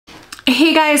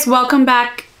Hey guys, welcome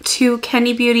back to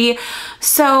Kenny Beauty.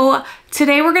 So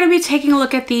today we're going to be taking a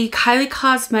look at the Kylie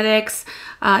Cosmetics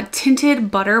Tinted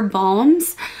Butter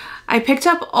Balms. I picked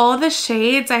up all the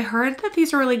shades. I heard that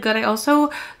these are really good. I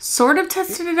also sort of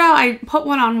tested it out. I put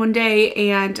one on one day,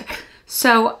 and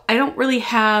so I don't really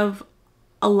have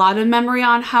a lot of memory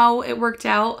on how it worked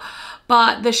out,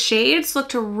 but the shades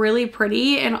looked really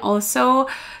pretty. And also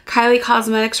Kylie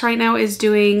Cosmetics right now is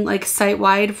doing like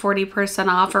site-wide 40%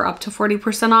 off, or up to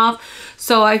 40% off.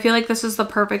 So I feel like this is the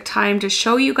perfect time to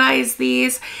show you guys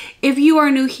these. If you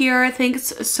are new here,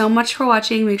 thanks so much for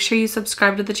watching. Make sure you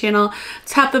subscribe to the channel,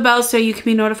 tap the bell so you can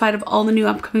be notified of all the new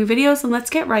upcoming videos, and let's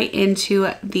get right into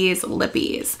these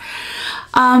lippies.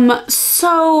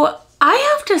 So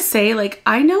I have to say, like,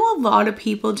 I know a lot of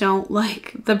people don't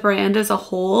like the brand as a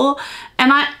whole,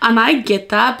 and I get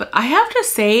that, but I have to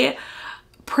say,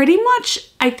 pretty much,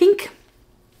 I think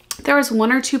there was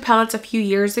one or two palettes a few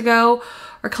years ago,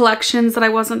 or collections, that I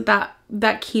wasn't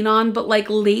that keen on, but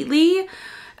like lately,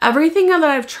 everything that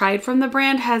I've tried from the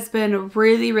brand has been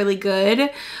really, really good.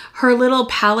 Her little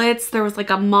palettes, there was like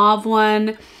a mauve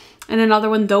one and another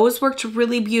one, those worked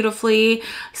really beautifully.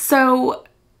 So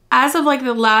as of like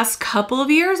the last couple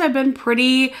of years, I've been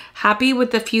pretty happy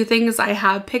with the few things I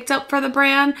have picked up for the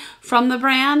brand, from the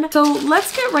brand. So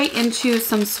let's get right into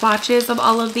some swatches of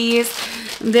all of these.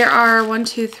 There are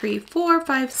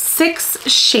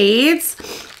 6 shades.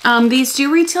 These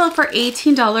do retail for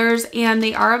 $18, and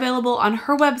they are available on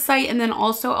her website and then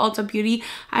also Ulta Beauty.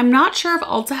 I'm not sure if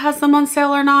Ulta has them on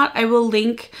sale or not. I will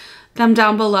link them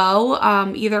down below.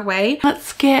 Either way,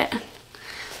 let's get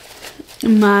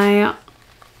my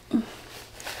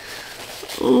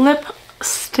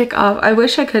lipstick off. I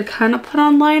wish I could kind of put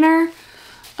on liner,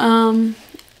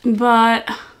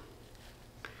 but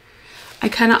I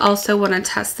kind of also want to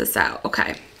test this out.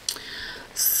 Okay,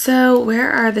 so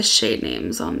where are the shade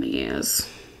names on these?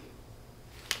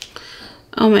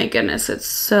 Oh my goodness, it's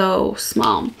so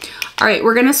small. All right,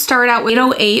 we're gonna start out with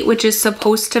 808, which is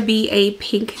supposed to be a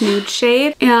pink nude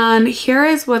shade, and here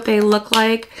is what they look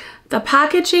like. The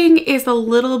packaging is a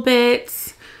little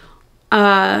bit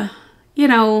you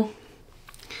know,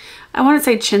 I want to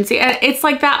say chintzy. It's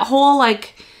like that whole,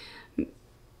 like,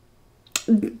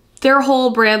 their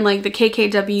whole brand, like the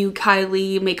KKW,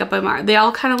 Kylie, Makeup by Mara, they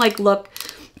all kind of like look,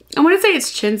 I want to say it's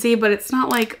chintzy, but it's not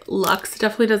like luxe. It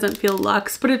definitely doesn't feel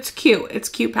luxe, but it's cute. It's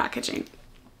cute packaging.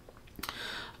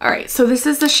 All right, so this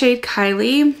is the shade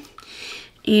Kylie,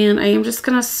 and I am just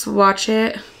going to swatch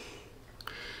it.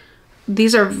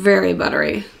 These are very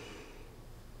buttery.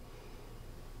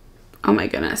 Oh my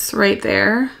goodness, right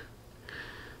there.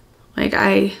 Like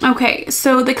okay,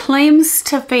 so the claims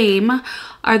to fame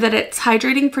are that it's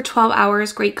hydrating for 12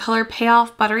 hours, great color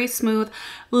payoff, buttery smooth,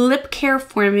 lip care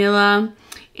formula,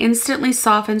 instantly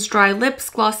softens dry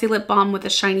lips, glossy lip balm with a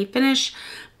shiny finish,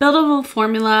 buildable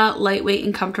formula, lightweight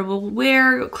and comfortable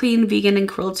wear, clean, vegan, and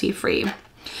cruelty free.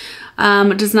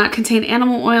 Does not contain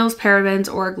animal oils,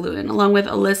 parabens, or gluten, along with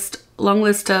a long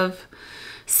list of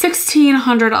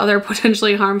 1,600 other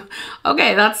potentially harmful.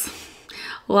 Okay, that's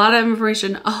a lot of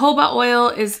information. Jojoba oil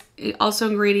is also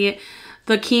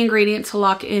the key ingredient to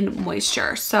lock in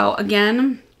moisture. So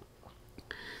again,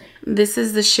 this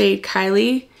is the shade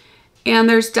Kylie, and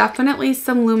there's definitely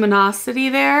some luminosity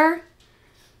there.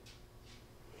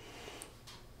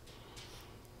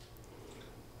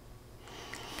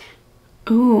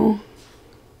 Ooh.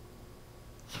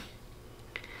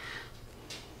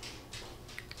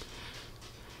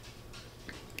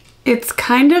 It's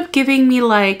kind of giving me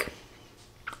like,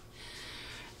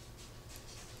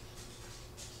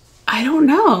 I don't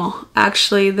know,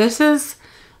 actually. This is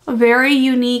a very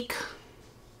unique,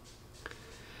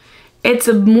 it's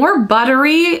more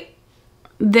buttery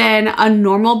than a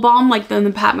normal balm, like than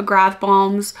the Pat McGrath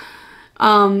balms,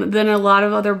 than a lot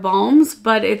of other balms,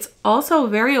 but it's also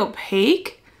very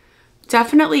opaque,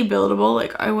 definitely buildable.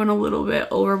 Like, I went a little bit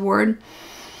overboard.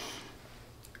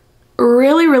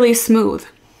 Really, really smooth.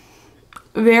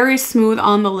 Very smooth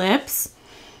on the lips.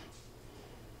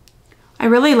 I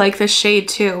really like this shade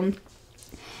too.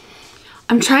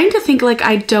 I'm trying to think, like,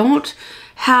 I don't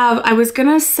have, I was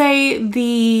gonna say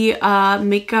the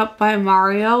Makeup by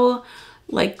Mario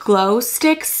like glow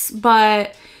sticks,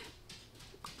 but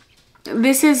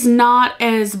this is not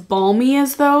as balmy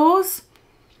as those.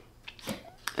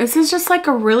 This is just like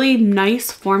a really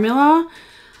nice formula.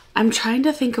 I'm trying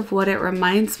to think of what it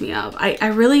reminds me of.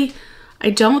 I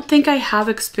don't think I have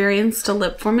experienced a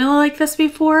lip formula like this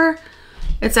before.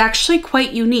 It's actually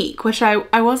quite unique, which I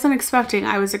wasn't expecting.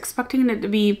 I was expecting it to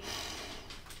be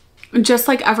just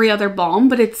like every other balm,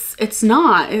 but it's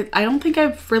not. I don't think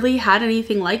I've really had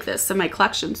anything like this in my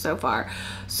collection so far.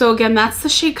 So again, that's the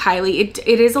shade Kylie.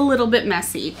 It is a little bit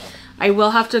messy. I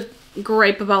will have to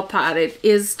gripe about that. It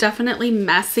is definitely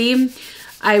messy.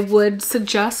 I would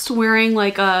suggest wearing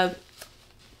like a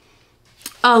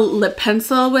lip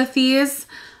pencil with these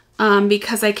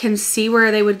because I can see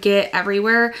where they would get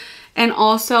everywhere. And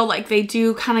also like they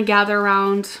do kind of gather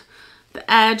around the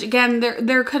edge. Again,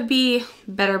 there could be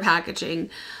better packaging.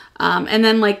 And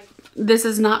then like this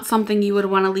is not something you would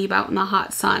want to leave out in the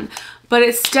hot sun, but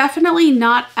it's definitely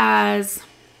not as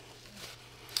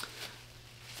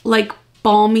like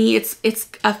balmy. It's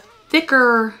a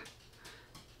thicker,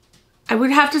 I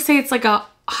would have to say it's like a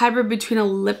hybrid between a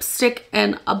lipstick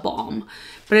and a balm,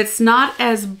 but it's not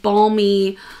as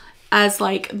balmy as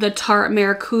like the Tarte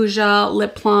Maracuja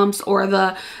lip plumps or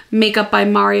the Makeup by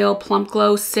Mario Plump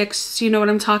Glow sticks. You know what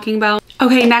I'm talking about?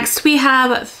 Okay, next we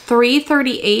have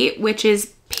 338, which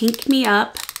is Pink Me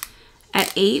Up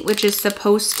at 8, which is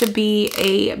supposed to be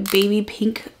a baby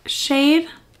pink shade.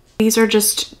 These are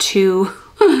just too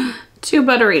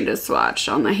buttery to swatch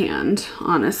on the hand,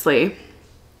 honestly.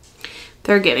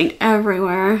 They're getting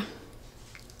everywhere.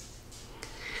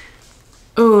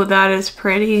 Oh, that is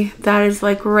pretty. That is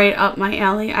like right up my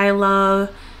alley. I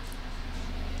love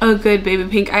a good baby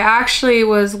pink. I actually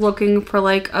was looking for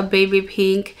like a baby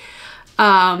pink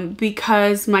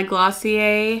because my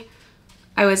Glossier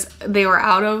they were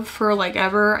out of for like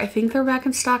ever. I think they're back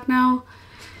in stock now.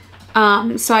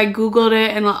 So I Googled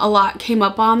it and a lot came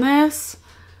up on this.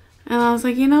 And I was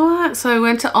like, you know what? So I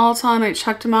went to Ulta and I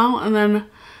checked them out, and then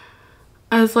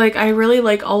I was like, I really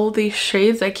like all of these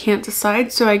shades. I can't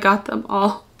decide, so I got them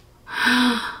all.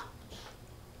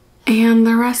 And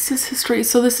the rest is history.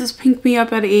 So this is Pink Me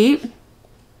Up at 8.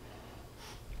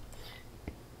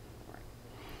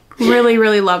 Really,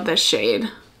 really love this shade.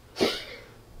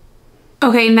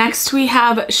 Okay, next we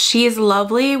have She's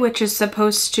Lovely, which is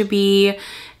supposed to be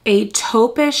a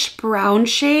taupe-ish brown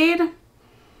shade.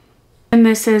 And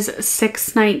this is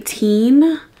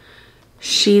 619.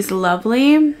 She's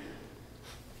Lovely.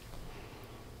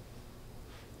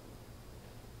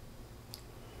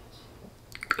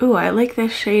 Ooh, I like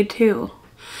this shade too.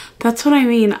 That's what I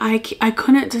mean. I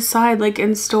couldn't decide like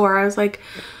in store. I was like,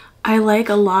 I like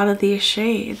a lot of these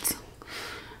shades.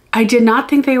 I did not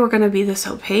think they were going to be this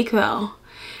opaque though.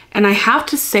 And I have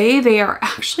to say they are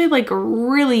actually like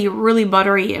really, really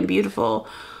buttery and beautiful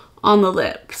on the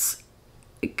lips.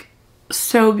 Like,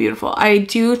 so beautiful. I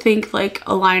do think like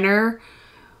a liner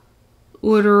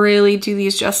would really do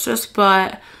these justice,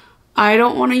 but I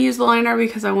don't want to use the liner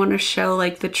because I want to show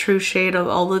like the true shade of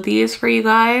all of these for you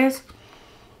guys.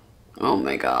 Oh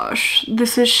my gosh.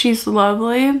 This is She's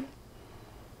Lovely.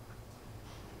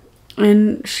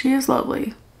 And she is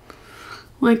lovely.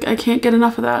 Like, I can't get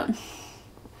enough of that.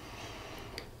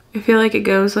 I feel like it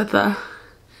goes with the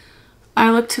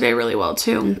eye look today really well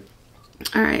too.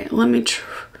 All right, let me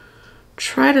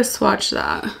try to swatch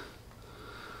that.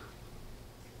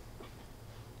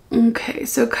 Okay,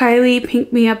 so Kylie,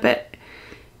 Pink Me Up at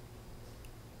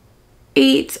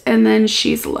 8, and then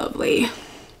She's Lovely.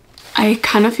 I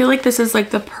kind of feel like this is like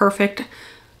the perfect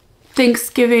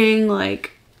Thanksgiving,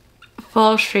 like,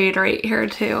 fall shade right here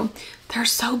too. They're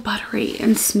so buttery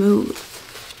and smooth.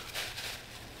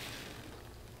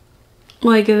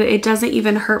 Like, it doesn't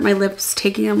even hurt my lips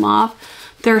taking them off.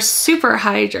 They're super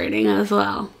hydrating as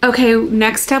well. Okay,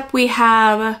 next up we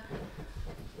have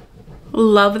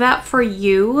Love That For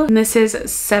You. And this is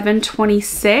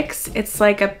 726. It's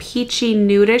like a peachy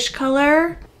nudish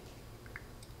color.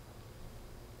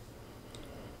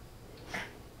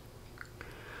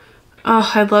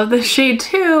 Oh, I love this shade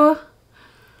too.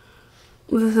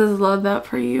 This is Love That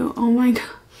For You. Oh my god.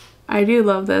 I do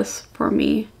love this for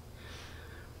me.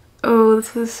 Oh,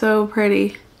 this is so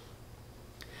pretty.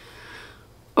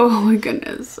 Oh my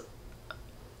goodness.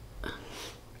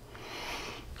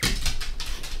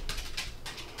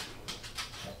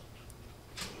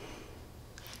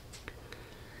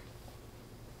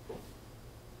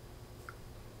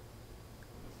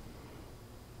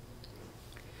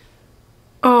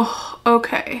 Oh,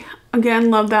 okay.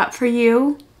 Again, Love That For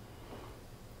You.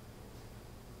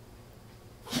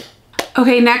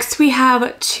 Okay, next we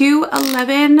have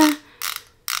 211,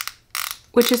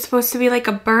 which is supposed to be like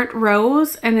a burnt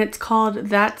rose, and it's called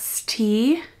That's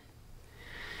Tea.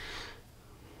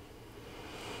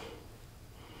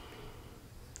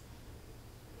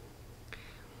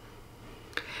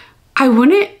 I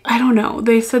don't know.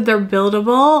 They said they're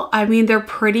buildable. I mean, they're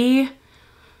pretty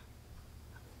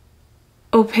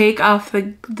opaque off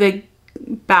the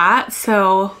bat,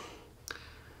 so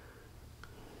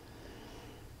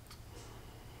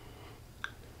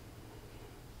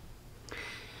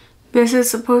This is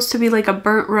supposed to be like a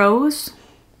burnt rose.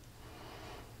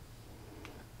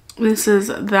 This is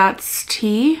That's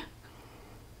Tea.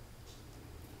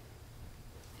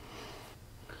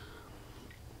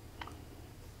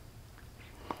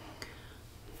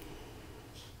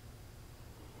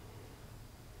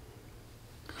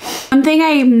 One thing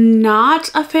I'm not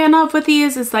a fan of with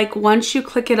these is like once you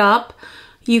click it up,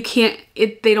 you can't,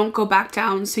 they don't go back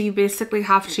down. So you basically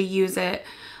have to use it.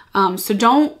 So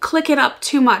don't click it up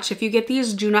too much. If you get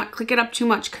these, do not click it up too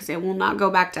much because it will not go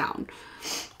back down.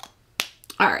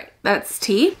 All right, That's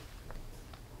Tea.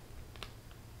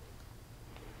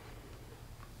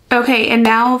 Okay, and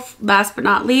now last but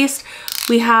not least,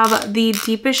 we have the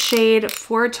deepest shade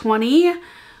 420,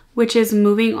 which is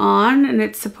Moving On, and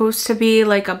it's supposed to be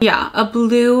like a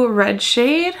blue red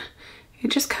shade. It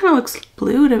just kind of looks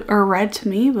blue to, or red to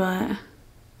me, but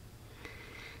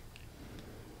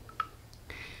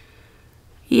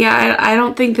yeah, I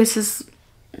don't think this is,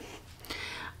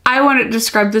 I wouldn't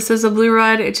describe this as a blue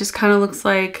red. It just kind of looks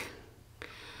like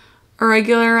a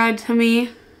regular red to me.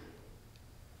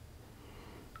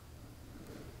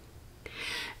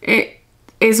 It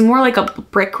is more like a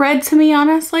brick red to me,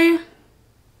 honestly.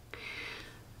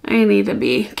 I need to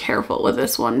be careful with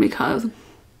this one because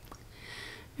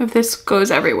if this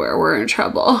goes everywhere, we're in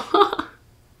trouble.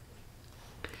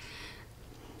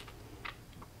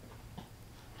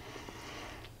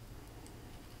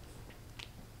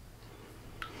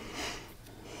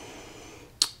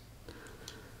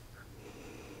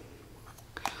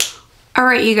 All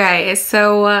right, you guys,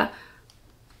 so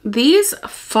these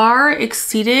far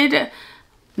exceeded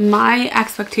my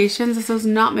expectations. This is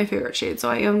not my favorite shade, so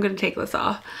I am going to take this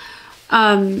off.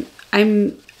 I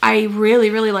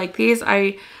really like these.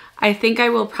 I think I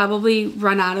will probably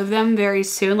run out of them very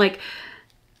soon. Like,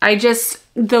 I just,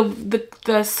 the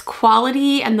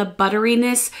quality and the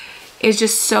butteriness is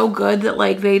just so good that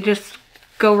like they just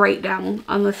go right down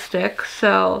on the stick.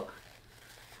 So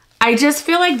I just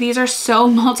feel like these are so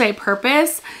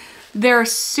multi-purpose. They're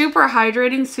super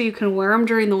hydrating, so you can wear them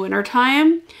during the winter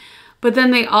time. But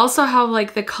then they also have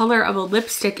like the color of a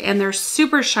lipstick, and they're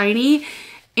super shiny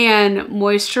and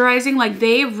moisturizing. Like,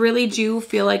 they really do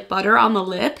feel like butter on the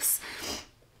lips.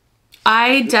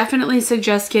 I definitely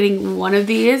suggest getting one of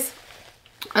these,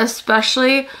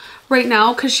 especially right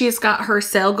now because she's got her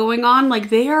sale going on. Like,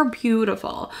 they are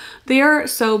beautiful. They are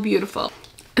so beautiful.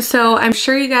 So I'm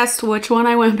sure you guessed which one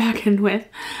I went back in with.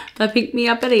 The Pick Me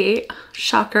Up at 8.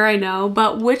 Shocker, I know.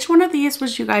 But which one of these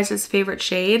was you guys' favorite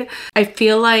shade? I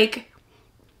feel like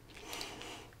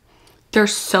they're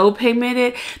so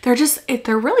pigmented.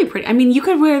 They're really pretty. I mean, you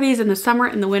could wear these in the summer,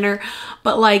 in the winter,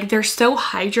 but like they're so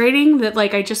hydrating that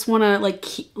like I just want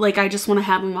to I just want to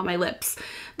have them on my lips.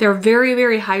 They're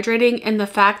very hydrating, and the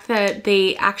fact that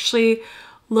they actually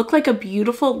look like a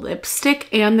beautiful lipstick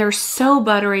and they're so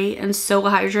buttery and so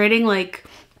hydrating, like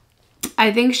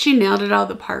I think she nailed it out of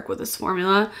the park with this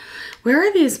formula. Where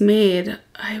are these made?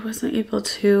 I wasn't able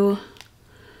to.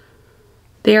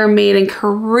 They are made in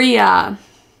Korea.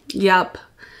 Yep.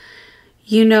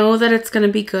 You know that it's going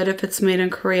to be good if it's made in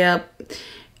Korea.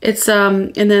 It's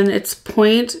and then it's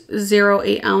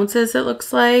 0.08 ounces, it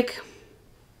looks like.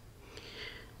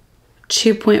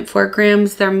 2.4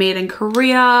 grams. They're made in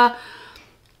Korea.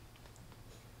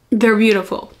 They're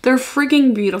beautiful. They're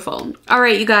freaking beautiful. All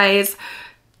right, you guys.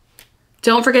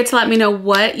 Don't forget to let me know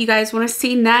what you guys want to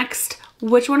see next.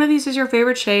 Which one of these is your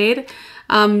favorite shade?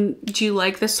 Do you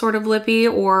like this sort of lippy,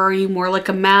 or are you more like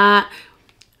a matte?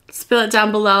 Spill it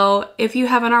down below. If you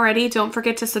haven't already, don't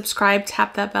forget to subscribe,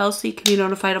 tap that bell so you can be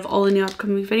notified of all the new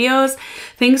upcoming videos.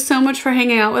 Thanks so much for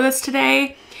hanging out with us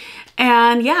today.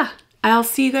 And yeah, I'll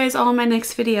see you guys all in my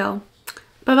next video.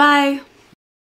 Bye-bye.